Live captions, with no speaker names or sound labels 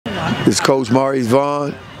This is Coach Maurice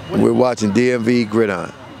Vaughn, and we're watching DMV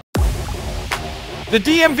Gridiron. The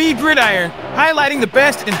DMV Gridiron, highlighting the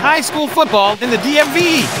best in high school football in the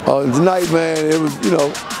DMV. Tonight, man, it was,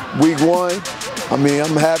 week one. I mean,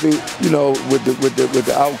 I'm happy, with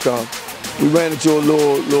the outcome. We ran into a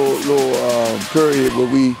little period where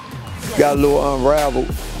we got a little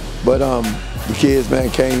unraveled, but the kids,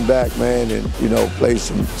 man, came back, man, and played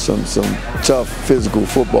some tough physical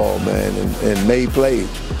football, man, and made plays.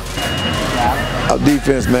 Our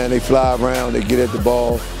defense, man, they fly around, they get at the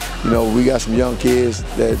ball. We got some young kids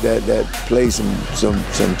that play some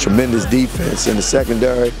tremendous defense in the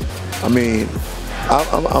secondary. I mean,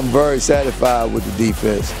 I'm very satisfied with the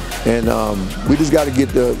defense, and we just got to get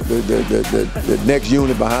the next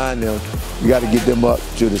unit behind them. We got to get them up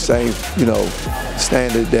to the same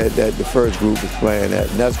standard that the first group was playing at,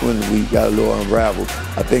 and that's when we got a little unraveled.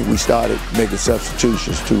 I think we started making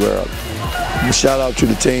substitutions too early. Shout out to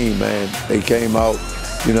the team, man. They came out,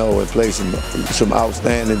 and played some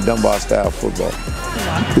outstanding Dunbar style football.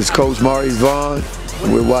 This is Coach Maurice Vaughn,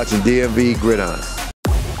 and we're watching DMV Gridiron.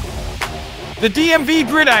 The DMV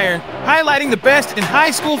Gridiron, highlighting the best in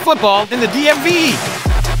high school football in the DMV.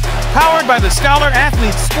 Powered by the Scholar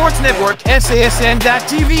Athletes Sports Network,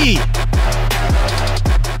 SASN.TV.